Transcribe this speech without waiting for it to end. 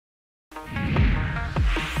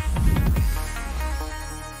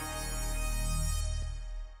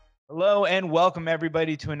Hello and welcome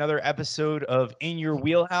everybody to another episode of In Your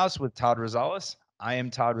Wheelhouse with Todd Rosales. I am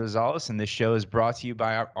Todd Rosales, and this show is brought to you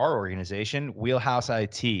by our organization, Wheelhouse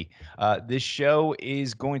IT. This show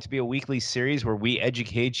is going to be a weekly series where we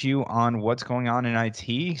educate you on what's going on in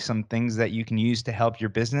IT, some things that you can use to help your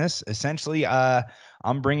business. Essentially,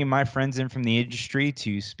 I'm bringing my friends in from the industry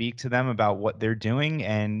to speak to them about what they're doing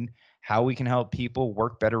and how we can help people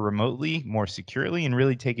work better remotely, more securely, and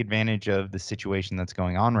really take advantage of the situation that's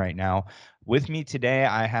going on right now. With me today,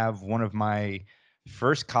 I have one of my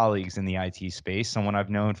first colleagues in the IT space, someone I've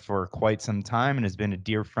known for quite some time and has been a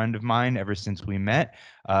dear friend of mine ever since we met.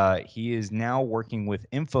 He is now working with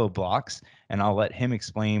Infoblox, and I'll let him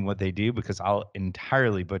explain what they do because I'll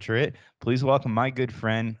entirely butcher it. Please welcome my good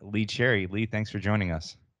friend, Lee Cherry. Lee, thanks for joining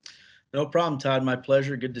us. No problem, Todd. My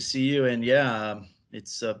pleasure. Good to see you. And yeah,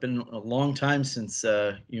 it's been a long time since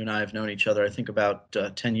you and I have known each other. I think about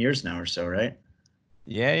 10 years now or so, right?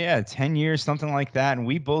 Yeah, 10 years, something like that. And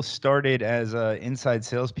we both started as inside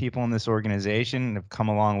salespeople in this organization and have come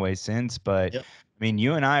a long way since. But Yep. I mean,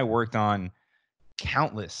 you and I worked on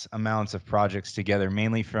countless amounts of projects together,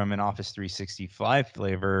 mainly from an Office 365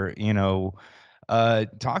 flavor.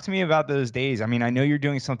 Talk to me about those days. I mean, I know you're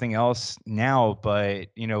doing something else now, but,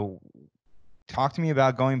 talk to me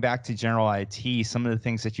about going back to general IT, some of the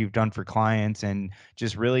things that you've done for clients and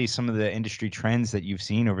just really some of the industry trends that you've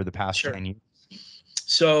seen over the past Sure. 10 years.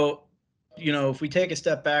 So, if we take a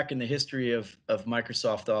step back in the history of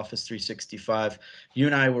Microsoft Office 365, you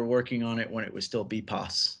and I were working on it when it was still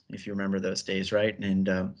BPOS, if you remember those days, right? And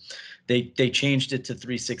they changed it to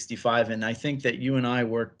 365, and I think that you and I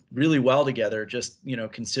worked really well together. Just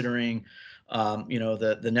considering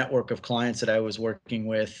the network of clients that I was working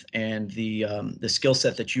with and the skill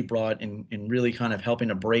set that you brought in really kind of helping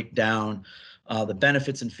to break down the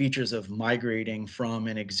benefits and features of migrating from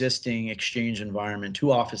an existing Exchange environment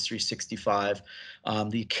to Office 365,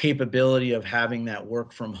 the capability of having that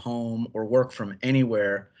work from home or work from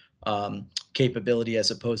anywhere capability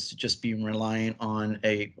as opposed to just being reliant on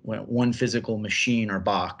one physical machine or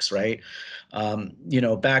box, right?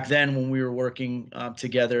 Back then when we were working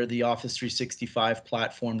together, the Office 365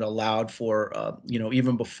 platform allowed for,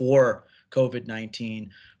 even before COVID-19,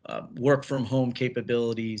 work from home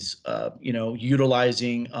capabilities,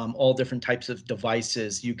 utilizing all different types of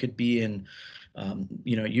devices. You could be in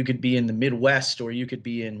the Midwest, or you could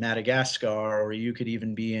be in Madagascar, or you could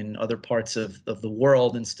even be in other parts of the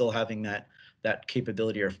world and still having that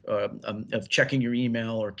capability of checking your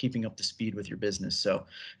email or keeping up to speed with your business. So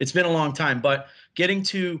it's been a long time, but getting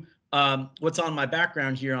to what's on my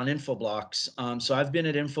background here on Infoblox. So I've been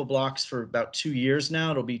at Infoblox for about 2 years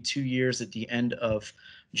now. It'll be 2 years at the end of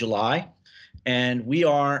July. And we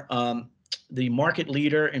are the market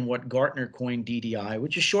leader in what Gartner coined DDI,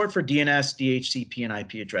 which is short for DNS, DHCP, and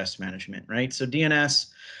IP address management, right? So DNS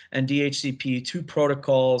and DHCP, two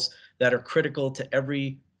protocols that are critical to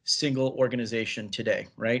every single organization today,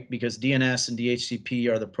 right? Because DNS and DHCP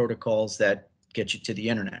are the protocols that get you to the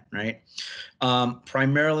internet, right?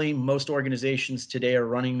 Primarily, most organizations today are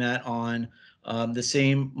running that on the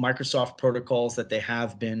same Microsoft protocols that they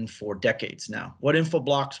have been for decades now. What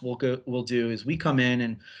Infoblox will do is we come in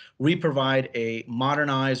and we provide a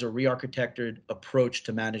modernized or re-architected approach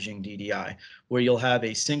to managing DDI, where you'll have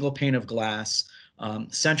a single pane of glass,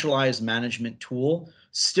 centralized management tool,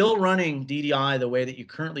 still running DDI the way that you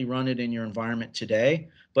currently run it in your environment today,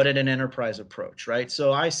 but at an enterprise approach, right?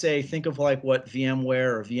 So I say, think of like what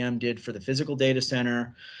VMware or VM did for the physical data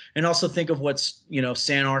center, and also think of what's,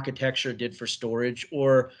 SAN architecture did for storage,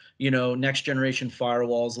 or, next generation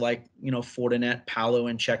firewalls like, Fortinet, Palo,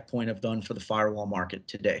 and Checkpoint have done for the firewall market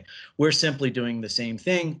today. We're simply doing the same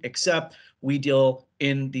thing, except we deal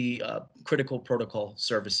in the critical protocol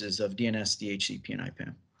services of DNS, DHCP, and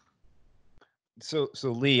IPAM. So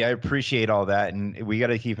Lee, I appreciate all that, and we got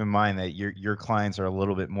to keep in mind that your clients are a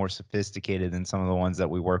little bit more sophisticated than some of the ones that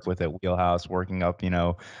we work with at Wheelhouse, working up,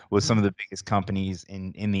 with some of the biggest companies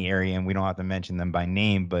in the area, and we don't have to mention them by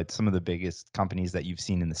name, but some of the biggest companies that you've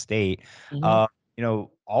seen in the state. Mm-hmm.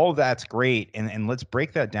 All of that's great, and let's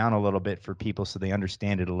break that down a little bit for people so they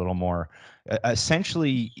understand it a little more.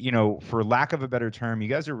 Essentially, for lack of a better term, you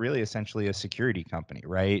guys are really essentially a security company,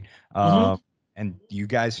 right? Mm-hmm. And you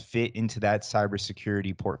guys fit into that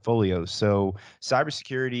cybersecurity portfolio. So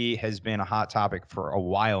cybersecurity has been a hot topic for a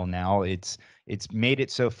while now. It's it's made it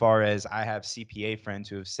so far as I have CPA friends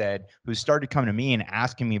who started coming to me and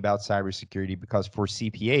asking me about cybersecurity, because for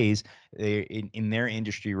CPAs, in their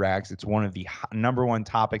industry rags, it's one of the number one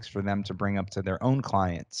topics for them to bring up to their own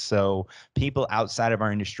clients. So people outside of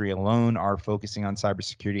our industry alone are focusing on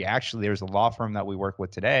cybersecurity. Actually, there's a law firm that we work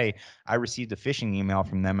with today. I received a phishing email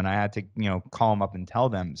from them and I had to, call them up and tell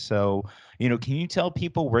them. So, can you tell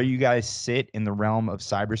people where you guys sit in the realm of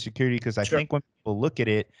cybersecurity? Because I Sure. think when people look at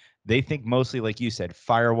it, they think mostly, like you said,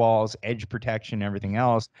 firewalls, edge protection, everything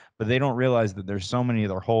else, but they don't realize that there's so many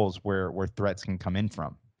other holes where threats can come in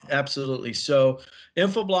from. Absolutely. So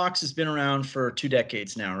Infoblox has been around for 2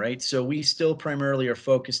 decades now, right? So we still primarily are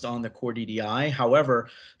focused on the core DDI. However,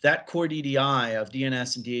 that core DDI of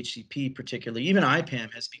DNS and DHCP, particularly, even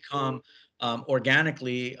IPAM, has become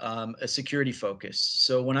organically a security focus.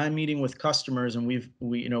 So when I'm meeting with customers and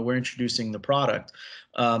we're introducing the product,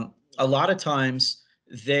 a lot of times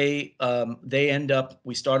they end up,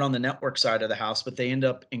 we start on the network side of the house, but they end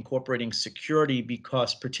up incorporating security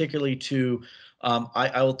because, particularly to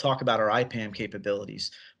I will talk about our IPAM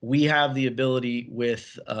capabilities. We have the ability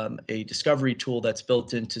with a discovery tool that's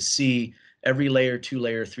built in to see every layer 2,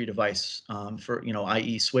 layer 3 device for,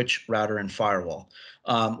 i.e. switch, router, and firewall.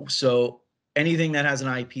 So anything that has an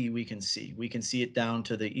IP, we can see. We can see it down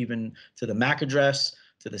to even to the MAC address,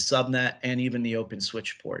 to the subnet, and even the open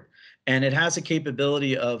switch port. And it has a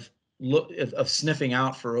capability of sniffing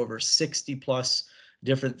out for over 60 plus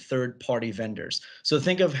different third-party vendors. So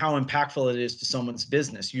think of how impactful it is to someone's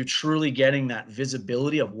business. You're truly getting that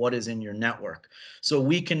visibility of what is in your network. So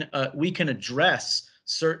we can address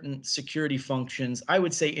certain security functions, I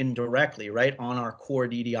would say indirectly, right, on our core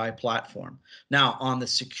DDI platform. Now, on the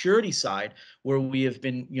security side, where we have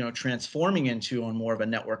been, transforming into on more of a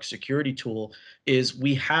network security tool, is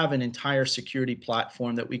we have an entire security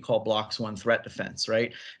platform that we call Blocks One Threat Defense,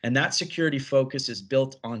 right? And that security focus is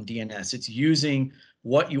built on DNS. It's using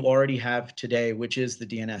what you already have today, which is the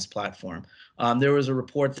DNS platform. There was a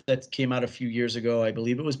report that came out a few years ago, I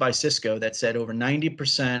believe it was by Cisco, that said over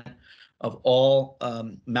 90% of all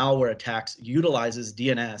malware attacks utilizes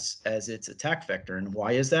DNS as its attack vector. And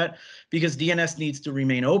why is that? Because DNS needs to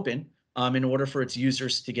remain open in order for its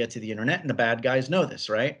users to get to the internet, and the bad guys know this,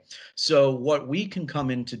 right? So what we can come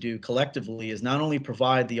in to do collectively is not only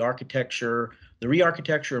provide the architecture, the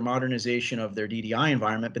re-architecture or modernization of their DDI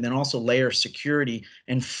environment, but then also layer security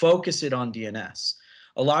and focus it on DNS.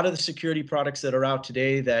 A lot of the security products that are out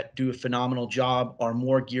today that do a phenomenal job are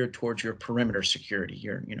more geared towards your perimeter security,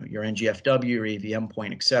 your NGFW, your AV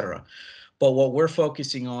point, et cetera. But what we're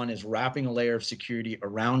focusing on is wrapping a layer of security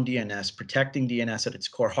around DNS, protecting DNS at its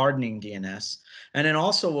core, hardening DNS. And then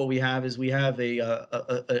also what we have is we have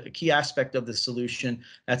a key aspect of the solution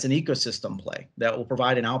that's an ecosystem play that will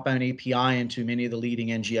provide an outbound API into many of the leading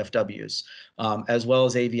NGFWs, as well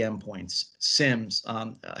as AV points, SIMs,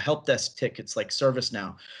 help desk tickets like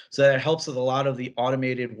ServiceNow. So that helps with a lot of the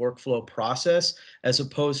automated workflow process, as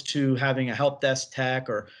opposed to having a help desk tech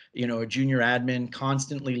or a junior admin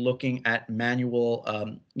constantly looking at manual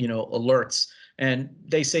alerts. And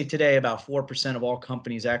they say today about 4% of all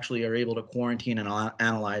companies actually are able to quarantine and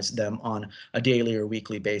analyze them on a daily or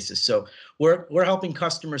weekly basis. So we're helping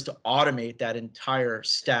customers to automate that entire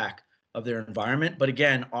stack of their environment. But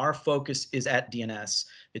again, our focus is at DNS.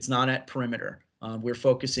 It's not at perimeter. We're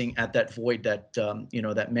focusing at that void that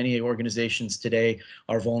that many organizations today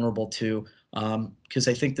are vulnerable to, because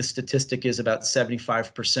I think the statistic is about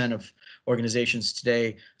 75% of organizations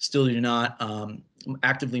today still do not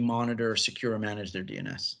actively monitor, secure, or manage their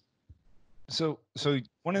DNS. So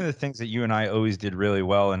one of the things that you and I always did really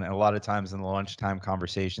well, and a lot of times in the lunchtime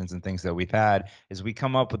conversations and things that we've had, is we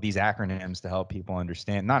come up with these acronyms to help people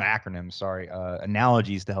understand, not acronyms, sorry,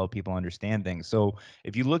 analogies to help people understand things. So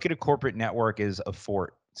if you look at a corporate network as a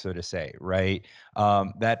fort, so to say, right?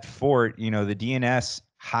 That fort, the DNS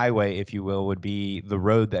highway, if you will, would be the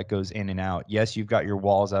road that goes in and out. Yes, you've got your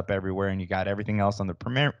walls up everywhere and you got everything else on the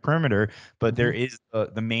perimeter, but there is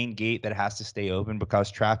the main gate that has to stay open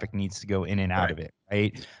because traffic needs to go in and out Right. of it,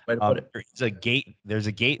 right? Way to put it. There's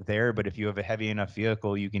a gate there, but if you have a heavy enough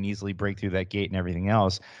vehicle, you can easily break through that gate and everything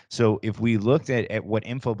else. So if we looked at what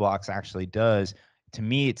Infoblox actually does, to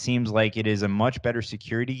me, it seems like it is a much better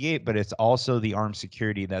security gate, but it's also the armed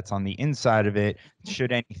security that's on the inside of it.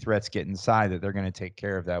 Should any threats get inside, that they're going to take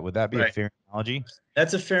care of that. Would that be a Right. fair analogy?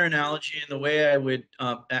 That's a fair analogy. And the way I would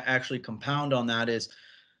actually compound on that is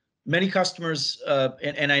many customers,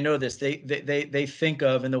 and I know this, they think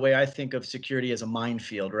of, and the way I think of security, as a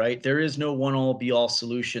minefield, right? There is no one all be all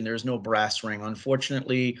solution. There's no brass ring.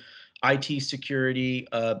 Unfortunately, IT security,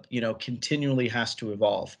 continually has to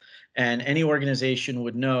evolve. And any organization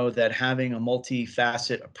would know that having a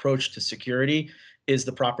multifaceted approach to security is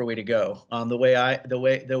the proper way to go. The way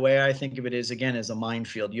I think of it is, again, as a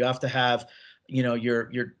minefield. You have to have,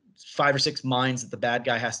 your 5 or 6 mines that the bad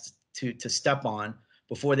guy has to step on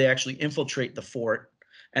before they actually infiltrate the fort,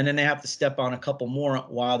 and then they have to step on a couple more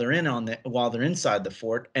while they're inside the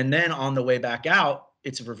fort, and then on the way back out,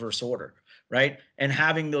 it's a reverse order, right? And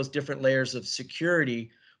having those different layers of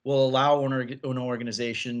security will allow an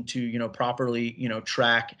organization to properly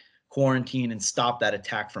track, quarantine, and stop that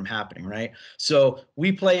attack from happening, right? So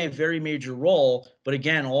we play a very major role, but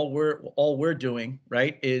again, all we're doing,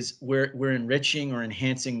 right, is we're enriching or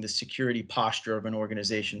enhancing the security posture of an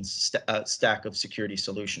organization's stack of security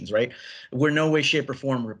solutions, right? We're no way, shape, or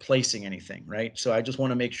form replacing anything, right? So I just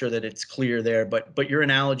want to make sure that it's clear there. But your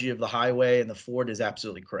analogy of the highway and the fort is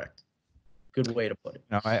absolutely correct. Good way to put it.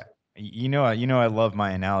 No, I love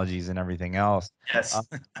my analogies and everything else. Um,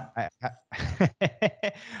 Yes.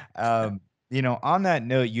 um, on that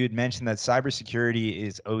note, you had mentioned that cybersecurity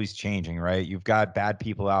is always changing, right? You've got bad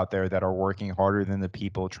people out there that are working harder than the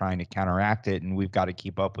people trying to counteract it, and we've got to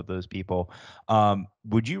keep up with those people.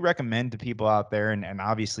 Would you recommend to people out there, and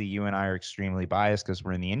obviously you and I are extremely biased because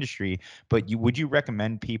we're in the industry, but would you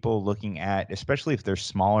recommend people looking at, especially if they're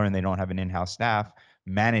smaller and they don't have an in-house staff,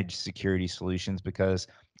 manage security solutions? Because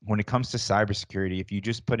when it comes to cybersecurity, if you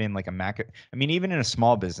just put in like even in a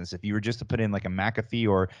small business, if you were just to put in like a McAfee,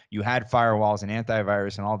 or you had firewalls and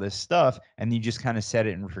antivirus and all this stuff, and you just kind of set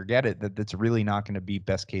it and forget it, that's really not going to be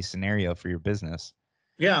best case scenario for your business.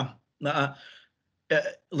 Yeah. Uh,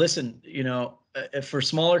 Listen, for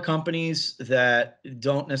smaller companies that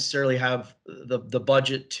don't necessarily have the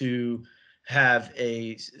budget to have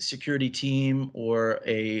a security team or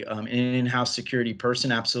an in-house security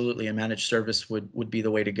person, absolutely, a managed service would be the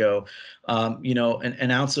way to go.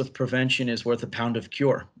 An ounce of prevention is worth a pound of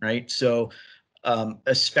cure, right? So,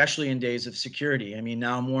 especially in days of security. I mean,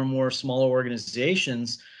 now more and more smaller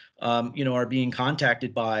organizations, are being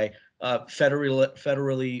contacted by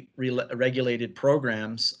federally regulated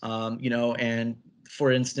programs, and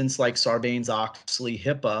for instance, like Sarbanes-Oxley,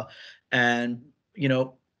 HIPAA, and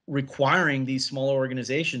requiring these smaller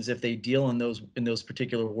organizations, if they deal in those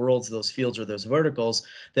particular worlds, those fields, or those verticals,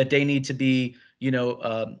 that they need to be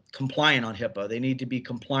compliant on HIPAA. They need to be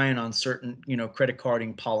compliant on certain credit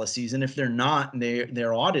carding policies, and if they're not, and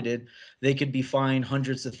they're audited, they could be fined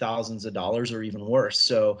hundreds of thousands of dollars or even worse.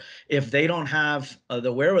 So if they don't have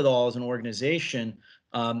the wherewithal as an organization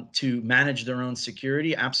to manage their own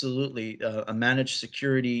security, absolutely, a managed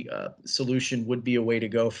security solution would be a way to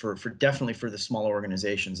go for definitely for the smaller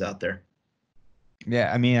organizations out there.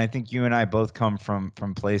 Yeah, I mean, I think you and I both come from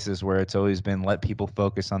places where it's always been let people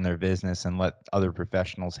focus on their business and let other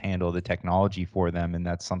professionals handle the technology for them, and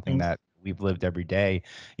that's something Mm. that we've lived every day.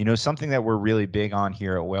 Something that we're really big on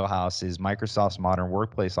here at Wheelhouse is Microsoft's modern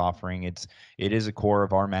workplace offering. It is a core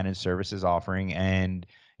of our managed services offering, and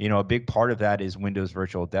a big part of that is Windows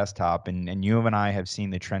Virtual Desktop, and you and I have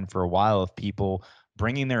seen the trend for a while of people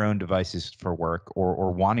bringing their own devices for work,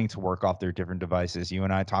 or wanting to work off their different devices. You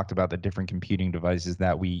and I talked about the different computing devices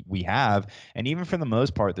that we have, and even for the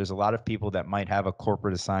most part, there's a lot of people that might have a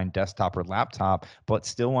corporate assigned desktop or laptop, but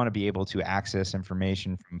still want to be able to access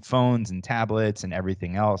information from phones and tablets and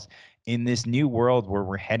everything else. In this new world where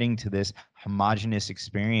we're heading to this homogenous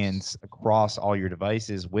experience across all your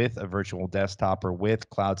devices with a virtual desktop or with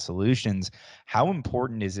cloud solutions, how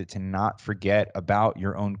important is it to not forget about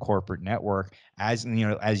your own corporate network? As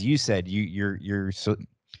you said,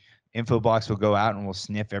 Infoblox will go out and will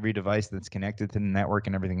sniff every device that's connected to the network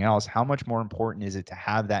and everything else. How much more important is it to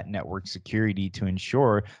have that network security to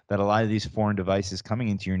ensure that a lot of these foreign devices coming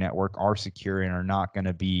into your network are secure and are not going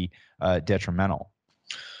to be detrimental?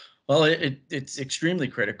 Well, it's extremely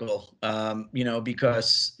critical,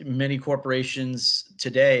 because many corporations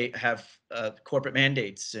today have corporate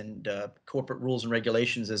mandates and corporate rules and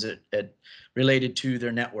regulations as it related to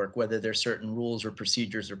their network, whether there's certain rules or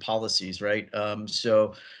procedures or policies, right?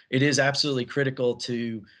 So it is absolutely critical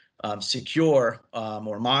to secure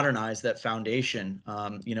or modernize that foundation,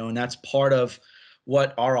 and that's part of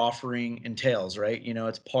what our offering entails, right?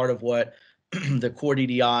 It's part of what the core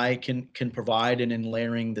DDI can provide, and in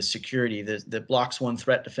layering the security, the blocks one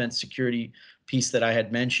threat defense security piece that I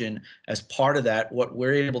had mentioned. As part of that, what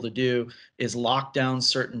we're able to do is lock down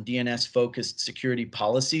certain DNS focused security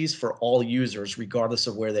policies for all users, regardless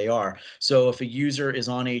of where they are. So if a user is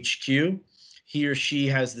on HQ, he or she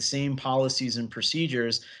has the same policies and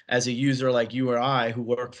procedures as a user like you or I who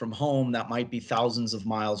work from home that might be thousands of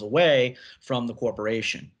miles away from the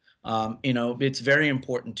corporation. It's very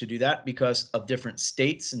important to do that because of different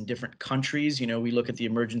states and different countries. We look at the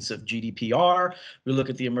emergence of GDPR, we look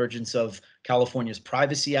at the emergence of California's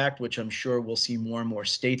Privacy Act, which I'm sure we'll see more and more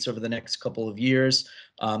states over the next couple of years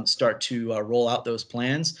start to roll out those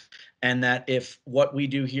plans. And that if what we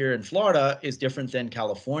do here in Florida is different than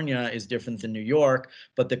California, is different than New York,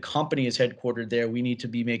 but the company is headquartered there, we need to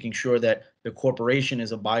be making sure that the corporation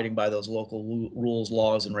is abiding by those local rules,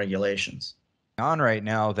 laws, and regulations. On right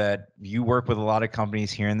now that you work with a lot of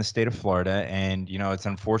companies here in the state of Florida, and it's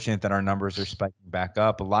unfortunate that our numbers are spiking back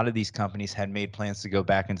up. A lot of these companies had made plans to go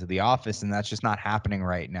back into the office, and that's just not happening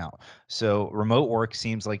right now. So remote work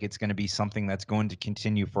seems like it's going to be something that's going to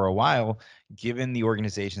continue for a while. Given the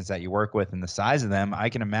organizations that you work with and the size of them, I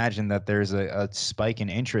can imagine that there's a spike in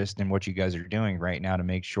interest in what you guys are doing right now to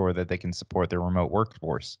make sure that they can support their remote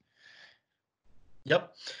workforce.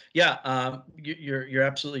 Yep. Yeah. You're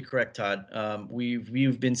absolutely correct, Todd.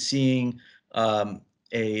 We've been seeing an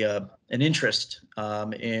interest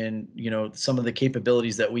in some of the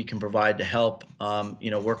capabilities that we can provide to help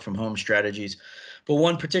work from home strategies. But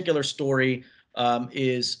one particular story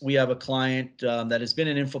is we have a client that has been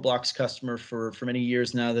an Infoblox customer for many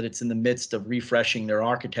years now, that it's in the midst of refreshing their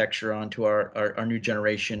architecture onto our new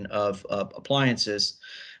generation of appliances.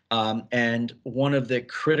 And one of the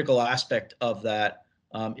critical aspect of that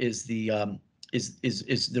is the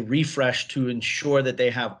refresh to ensure that they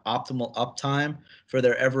have optimal uptime for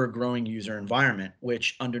their ever-growing user environment,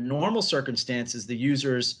 which under normal circumstances, the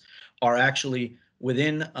users are actually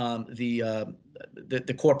within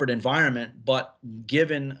the corporate environment, but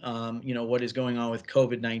given what is going on with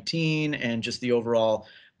COVID-19 and just the overall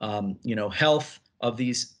health of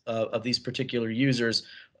these particular users,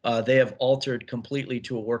 they have altered completely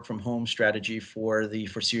to a work from home strategy for the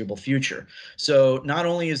foreseeable future. So not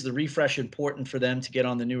only is the refresh important for them to get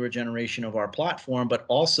on the newer generation of our platform, but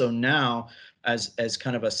also now as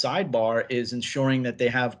kind of a sidebar is ensuring that they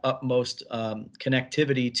have utmost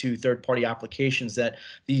connectivity to third-party applications that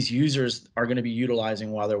these users are going to be utilizing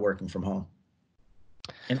while they're working from home.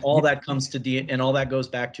 And all that comes to and all that goes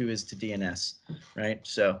back to is to DNS, right?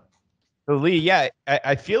 So Lee, yeah,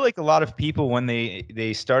 I feel like a lot of people, when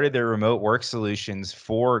they started their remote work solutions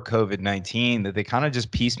for COVID-19, that they kind of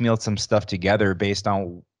just piecemealed some stuff together based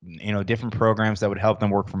on different programs that would help them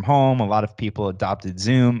work from home. A lot of people adopted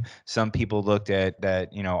Zoom. Some people looked at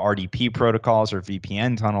that, RDP protocols or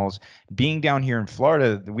VPN tunnels. Being down here in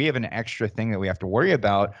Florida, we have an extra thing that we have to worry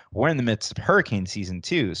about. We're in the midst of hurricane season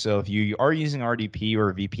too. So if you are using RDP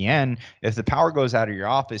or VPN, if the power goes out of your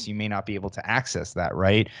office, you may not be able to access that,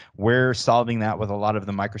 right? We're solving that with a lot of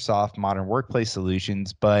the Microsoft modern workplace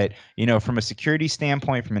solutions. But, from a security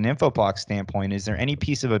standpoint, from an Infoblox standpoint, is there any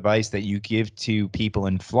piece of advice that you give to people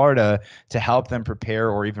in Florida to help them prepare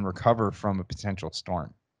or even recover from a potential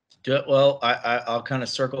storm? Well, I'll kind of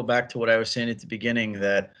circle back to what I was saying at the beginning,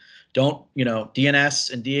 that don't,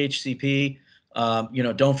 DNS and DHCP,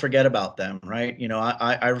 don't forget about them, right?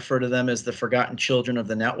 I refer to them as the forgotten children of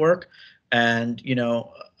the network. And,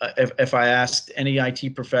 if I asked any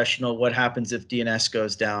IT professional what happens if DNS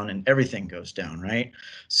goes down, and everything goes down, right?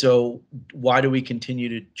 So why do we continue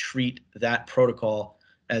to treat that protocol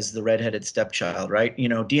as the redheaded stepchild, right?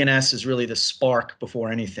 DNS is really the spark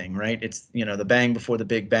before anything, right? It's, the bang before the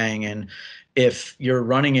big bang. And if you're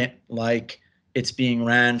running it like it's being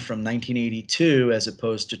ran from 1982 as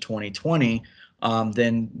opposed to 2020,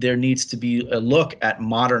 then there needs to be a look at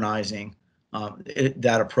modernizing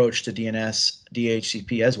that approach to DNS,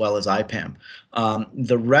 DHCP, as well as IPAM.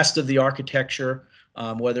 The rest of the architecture,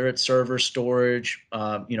 whether it's server storage,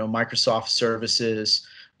 Microsoft services,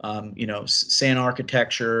 SAN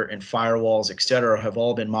architecture and firewalls, et cetera, have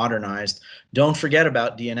all been modernized. Don't forget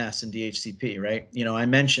about DNS and DHCP, right? I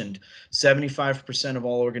mentioned 75% of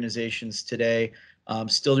all organizations today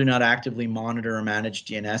still do not actively monitor or manage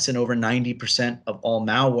DNS, and over 90% of all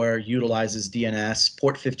malware utilizes DNS,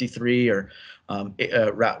 port 53 or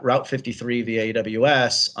Route 53 via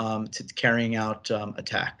AWS to carrying out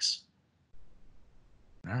attacks.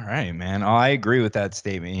 All right, man. Oh, I agree with that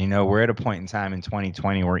statement. We're at a point in time in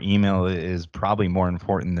 2020 where email is probably more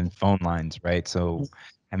important than phone lines, right? So,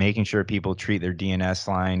 and making sure people treat their DNS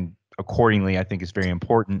line accordingly, I think, is very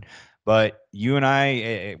important. But you and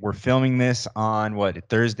I, we're filming this on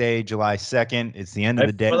Thursday, July 2nd. It's the end of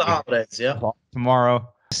the day. For the holidays, yeah. Tomorrow.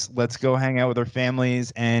 Let's go hang out with our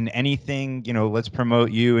families, and anything, let's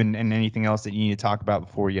promote you and anything else that you need to talk about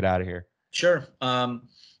before we get out of here. Sure.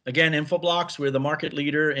 Again, Infoblox, we're the market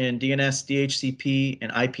leader in DNS, DHCP,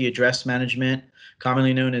 and IP address management,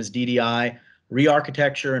 commonly known as DDI,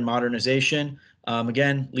 re-architecture and modernization.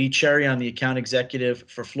 Again, Lee Cherry, I'm the account executive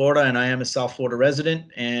for Florida, and I am a South Florida resident.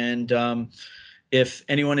 And if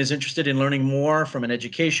anyone is interested in learning more from an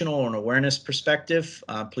educational or an awareness perspective,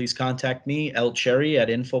 please contact me,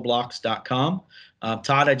 lcherry@infoblox.com.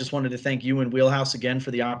 Todd, I just wanted to thank you and Wheelhouse again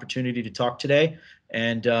for the opportunity to talk today.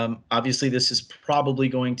 And obviously, this is probably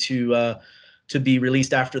going to be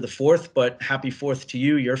released after the 4th, but happy 4th to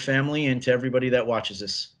you, your family, and to everybody that watches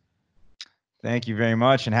this. Thank you very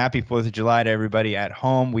much, and happy 4th of July to everybody at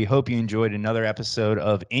home. We hope you enjoyed another episode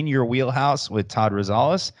of In Your Wheelhouse with Todd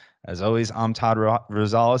Rosales. As always, I'm Todd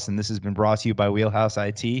Rosales, and this has been brought to you by Wheelhouse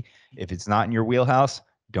IT. If it's not in your wheelhouse,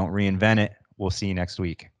 don't reinvent it. We'll see you next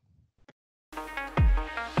week.